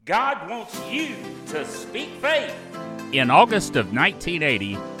God wants you to speak faith. In August of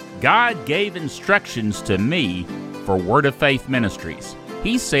 1980, God gave instructions to me for Word of Faith Ministries.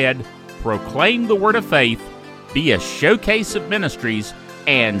 He said, proclaim the Word of Faith, be a showcase of ministries,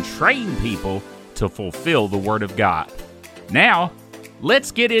 and train people to fulfill the Word of God. Now, let's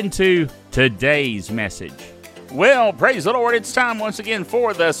get into today's message. Well, praise the Lord, it's time once again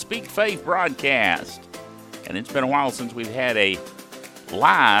for the Speak Faith broadcast. And it's been a while since we've had a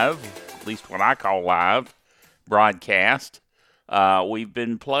live, at least what I call live, broadcast. We've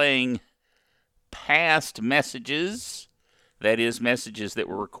been playing past messages, that is, messages that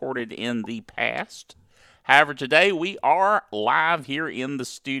were recorded in the past. However, today we are live here in the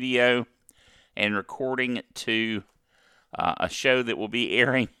studio and recording to a show that will be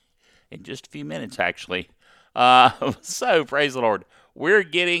airing in just a few minutes, actually. So, praise the Lord. We're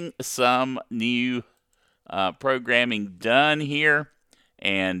getting some new programming done here,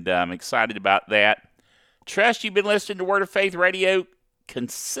 and I'm excited about that. Trust you've been listening to Word of Faith Radio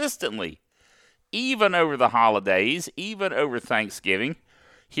consistently, even over the holidays, even over Thanksgiving.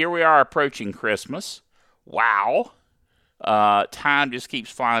 Here we are approaching Christmas. Wow. Time just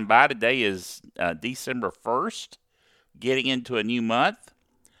keeps flying by. Today is December 1st, getting into a new month.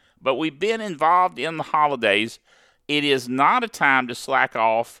 But we've been involved in the holidays. It is not a time to slack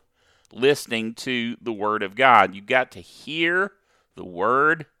off listening to the Word of God. You've got to hear the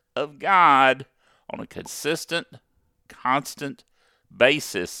Word of God on a consistent, constant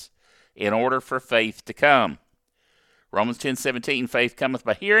basis in order for faith to come. Romans 10:17, faith cometh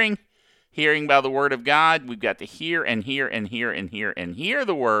by hearing, hearing by the Word of God. We've got to hear and hear and hear and hear and hear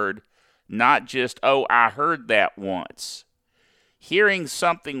the Word, not just, oh, I heard that once. Hearing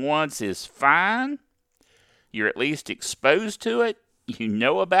something once is fine. You're at least exposed to it. You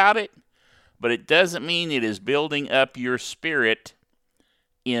know about it. But it doesn't mean it is building up your spirit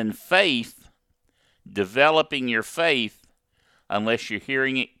in faith, developing your faith, unless you're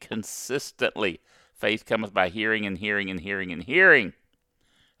hearing it consistently. Faith cometh by hearing and hearing and hearing and hearing.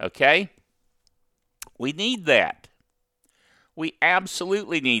 Okay? We need that. We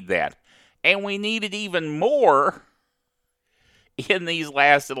absolutely need that. And we need it even more in these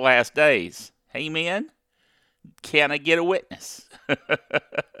last days. Amen? Can I get a witness?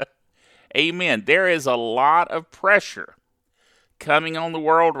 Amen. There is a lot of pressure coming on the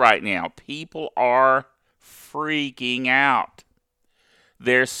world right now. People are freaking out.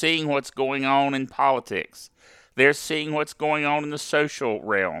 They're seeing what's going on in politics. They're seeing what's going on in the social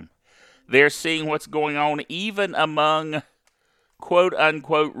realm. They're seeing what's going on even among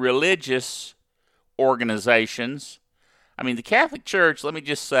quote-unquote religious organizations. I mean, the Catholic Church, let me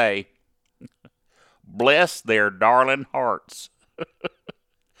just say, bless their darling hearts.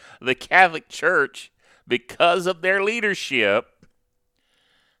 The Catholic Church, because of their leadership,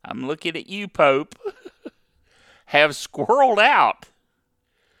 I'm looking at you, Pope, have squirreled out.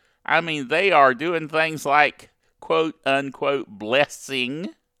 I mean, they are doing things like, quote-unquote,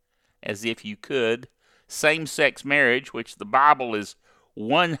 blessing, as if you could, same-sex marriage, which the Bible is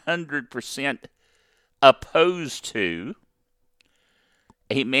 100% opposed to.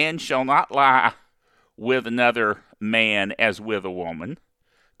 A man shall not lie with another man as with a woman,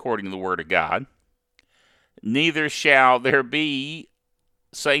 according to the Word of God. Neither shall there be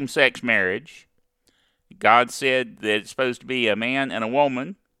same-sex marriage. God said that it's supposed to be a man and a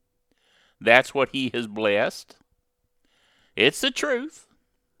woman. That's what He has blessed. It's the truth.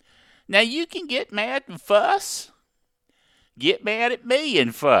 Now, you can get mad and fuss. Get mad at me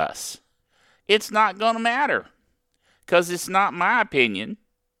and fuss. It's not going to matter, because it's not my opinion.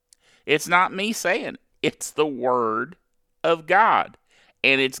 It's not me saying it. It's the Word of God.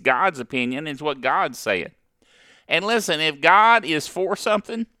 And it's God's opinion. It's what God's saying. And listen, if God is for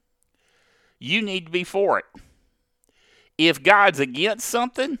something, you need to be for it. If God's against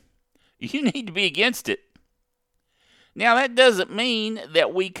something, you need to be against it. Now, that doesn't mean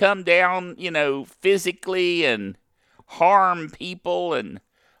that we come down, physically and harm people and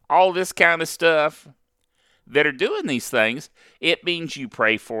all this kind of stuff that are doing these things. It means you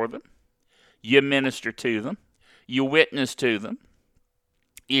pray for them. You minister to them. You witness to them.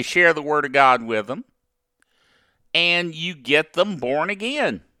 You share the Word of God with them. And you get them born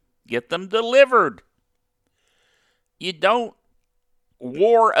again. Get them delivered. You don't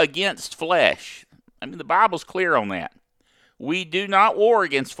war against flesh. I mean, the Bible's clear on that. We do not war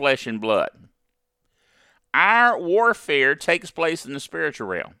against flesh and blood. Our warfare takes place in the spiritual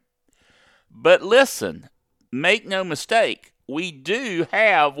realm. But listen, make no mistake, we do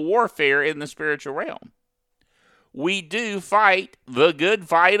have warfare in the spiritual realm. We do fight the good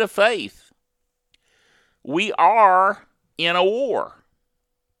fight of faith. We are in a war.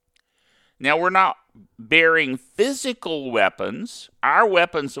 Now, we're not bearing physical weapons. Our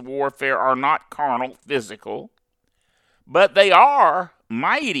weapons of warfare are not carnal, physical, but they are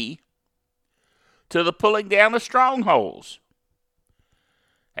mighty to the pulling down of strongholds.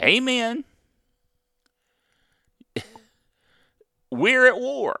 Amen. We're at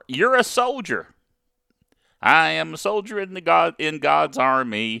war. You're a soldier. I am a soldier in God's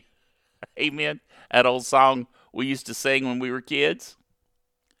army. Amen. That old song we used to sing when we were kids.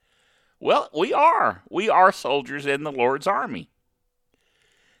 Well, we are. We are soldiers in the Lord's army.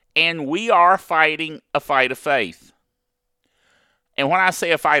 And we are fighting a fight of faith. And when I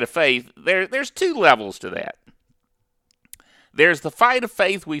say a fight of faith, there's two levels to that. There's the fight of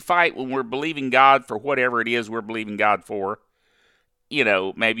faith we fight when we're believing God for whatever it is we're believing God for. You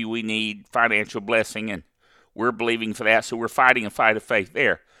know, maybe we need financial blessing and we're believing for that, so we're fighting a fight of faith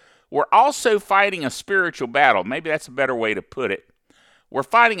there. We're also fighting a spiritual battle. Maybe that's a better way to put it. We're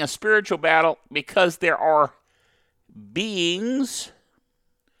fighting a spiritual battle because there are beings,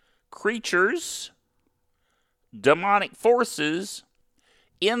 creatures, demonic forces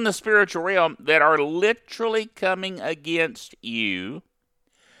in the spiritual realm that are literally coming against you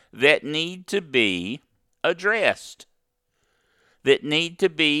that need to be addressed, that need to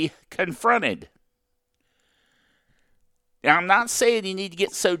be confronted. Now, I'm not saying you need to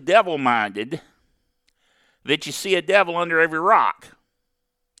get so devil-minded that you see a devil under every rock,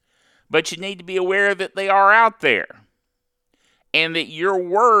 but you need to be aware that they are out there and that your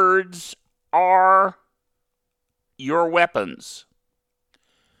words are your weapons.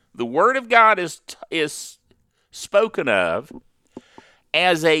 The Word of God is spoken of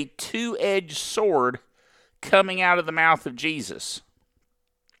as a two-edged sword coming out of the mouth of Jesus.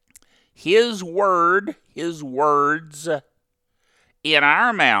 His word, his words in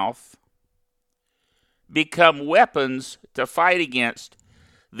our mouth become weapons to fight against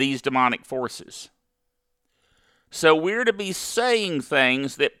these demonic forces. So we're to be saying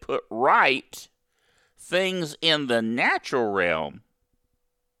things that put right things in the natural realm,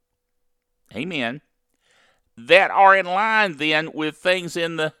 amen, that are in line then with things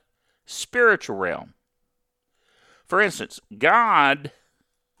in the spiritual realm. For instance, God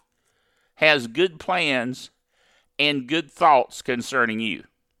has good plans and good thoughts concerning you.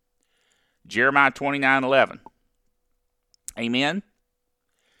 Jeremiah 29:11. Amen.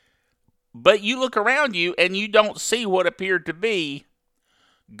 But you look around you and you don't see what appeared to be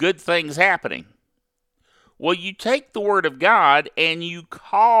good things happening. Well, you take the Word of God and you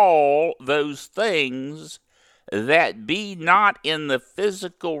call those things that be not in the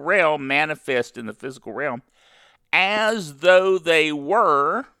physical realm, manifest in the physical realm, as though they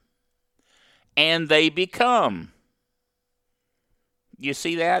were, and they become. You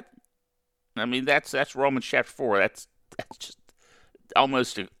see that? I mean, that's Romans chapter 4. That's just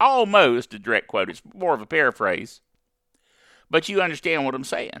almost a direct quote. It's more of a paraphrase. But you understand what I'm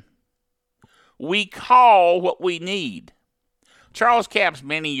saying. We call what we need. Charles Capps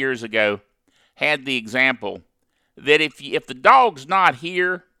many years ago had the example that if the dog's not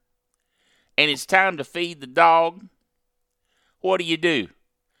here and it's time to feed the dog, what do?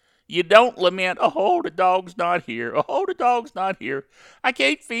 You don't lament, oh, the dog's not here. Oh, the dog's not here. I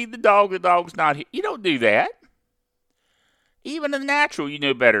can't feed the dog's not here. You don't do that. Even in the natural, you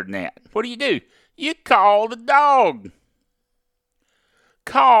know better than that. What do? You call the dog.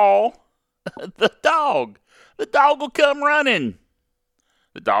 Call the dog. The dog will come running.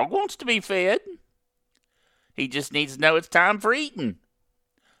 The dog wants to be fed. He just needs to know it's time for eating.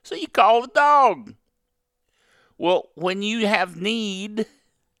 So you call the dog. Well, when you have need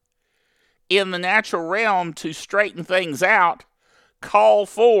in the natural realm to straighten things out, call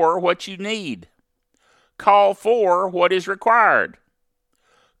for what you need. Call for what is required.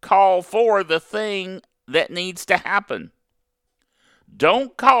 Call for the thing that needs to happen.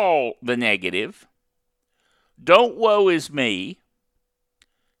 Don't call the negative. Don't woe is me.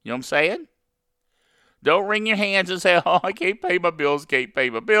 You know what I'm saying? Don't wring your hands and say, oh, I can't pay my bills,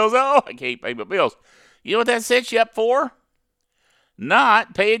 oh, I can't pay my bills. You know what that sets you up for?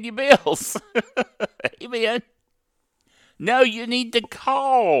 Not paying your bills. Amen. No, you need to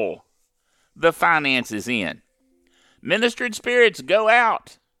call the finances in. Ministering spirits, go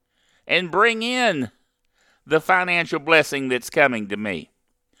out and bring in the financial blessing that's coming to me.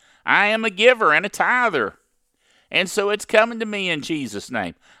 I am a giver and a tither, and so it's coming to me in Jesus'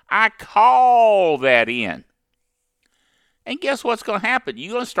 name. I call that in. And guess what's going to happen?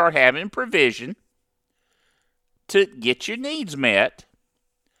 You're going to start having provision to get your needs met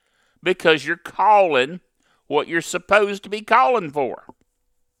because you're calling what you're supposed to be calling for.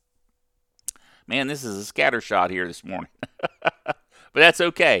 Man, this is a scattershot here this morning. But that's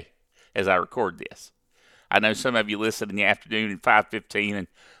okay. as I record this. I know some of you listen in the afternoon at 5:15 and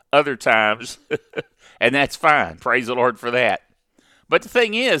other times, and that's fine. Praise the Lord for that. But the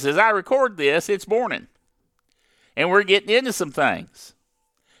thing is, as I record this, it's morning, and we're getting into some things,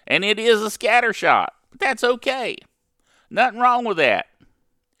 and it is a scattershot. But that's okay. Nothing wrong with that.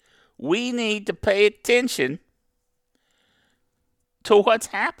 We need to pay attention to what's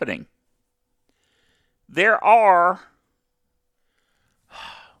happening. There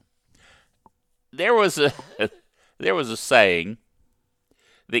was a saying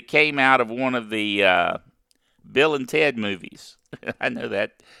that came out of one of the Bill and Ted movies. I know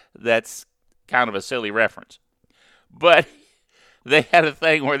that's kind of a silly reference. But they had a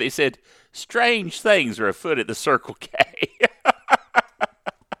thing where they said, strange things are afoot at the Circle K.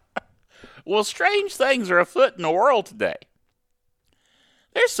 Well, strange things are afoot in the world today.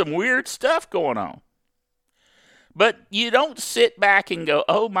 There's some weird stuff going on. But you don't sit back and go,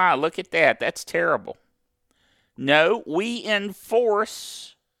 oh my, look at that. That's terrible. No, we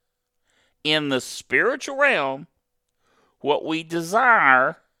enforce in the spiritual realm what we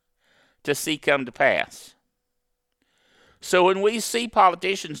desire to see come to pass. So when we see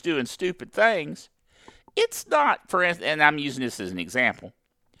politicians doing stupid things, it's not, for instance, and I'm using this as an example,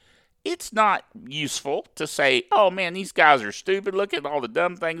 it's not useful to say, oh man, these guys are stupid. Look at all the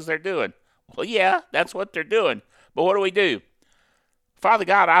dumb things they're doing. Well, yeah, that's what they're doing. But what do? Father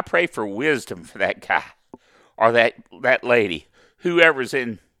God, I pray for wisdom for that guy or that lady, whoever's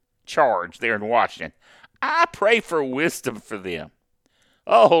in charge there in Washington. I pray for wisdom for them.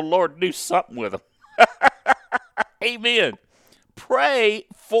 Oh, Lord, do something with them. Amen. Pray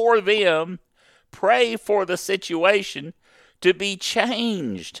for them. Pray for the situation to be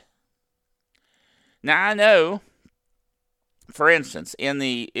changed. Now, I know, for instance,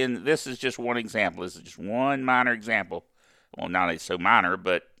 this is just one example. This is just one minor example. Well, not so minor,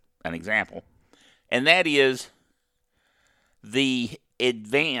 but an example. And that is the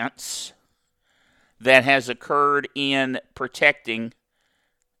advance that has occurred in protecting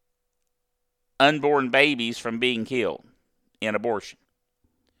unborn babies from being killed in abortion.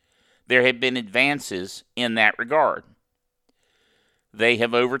 There have been advances in that regard. They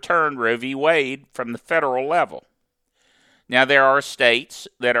have overturned Roe v. Wade from the federal level. Now, there are states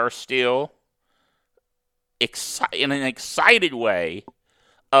that are still, in an excited way,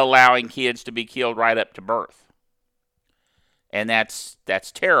 allowing kids to be killed right up to birth. And that's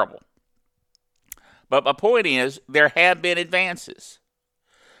terrible. But my point is, there have been advances.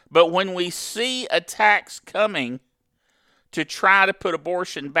 But when we see attacks coming to try to put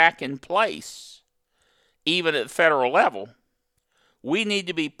abortion back in place, even at the federal level, we need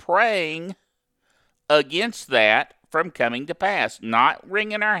to be praying against that from coming to pass. Not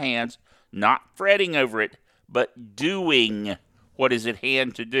wringing our hands, not fretting over it, but doing what is at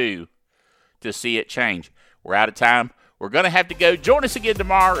hand to do to see it change. We're out of time. We're going to have to go. Join us again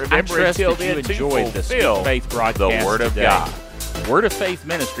tomorrow. Remember, until then, you enjoyed the Speak Faith broadcast, the Word of God. Word of Faith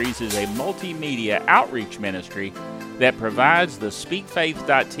Ministries is a multimedia outreach ministry that provides the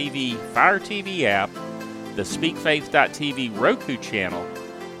SpeakFaith.tv Fire TV app, the SpeakFaith.tv Roku channel,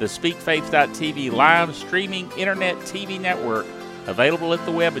 the SpeakFaith.tv live streaming internet TV network, available at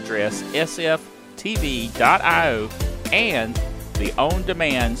the web address sftv.io, and the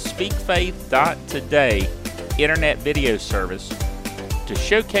on-demand SpeakFaith.today internet video service to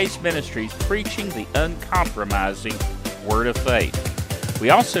showcase ministries preaching the uncompromising Word of Faith.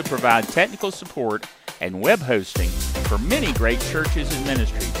 We also provide technical support and web hosting for many great churches and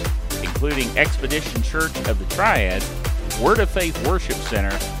ministries, including Expedition Church of the Triad, Word of Faith Worship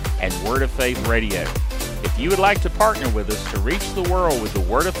Center, and Word of Faith Radio. If you would like to partner with us to reach the world with the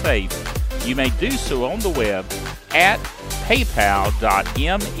Word of Faith, you may do so on the web at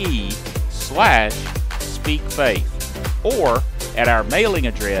paypal.me/speakfaith or at our mailing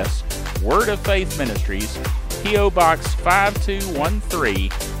address, Word of Faith Ministries, P.O. Box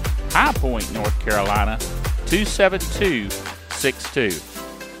 5213, High Point, North Carolina, 27262.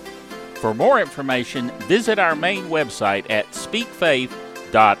 For more information, visit our main website at speakfaith.org.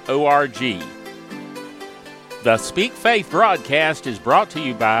 The Speak Faith broadcast is brought to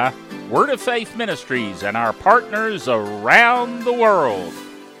you by Word of Faith Ministries and our partners around the world.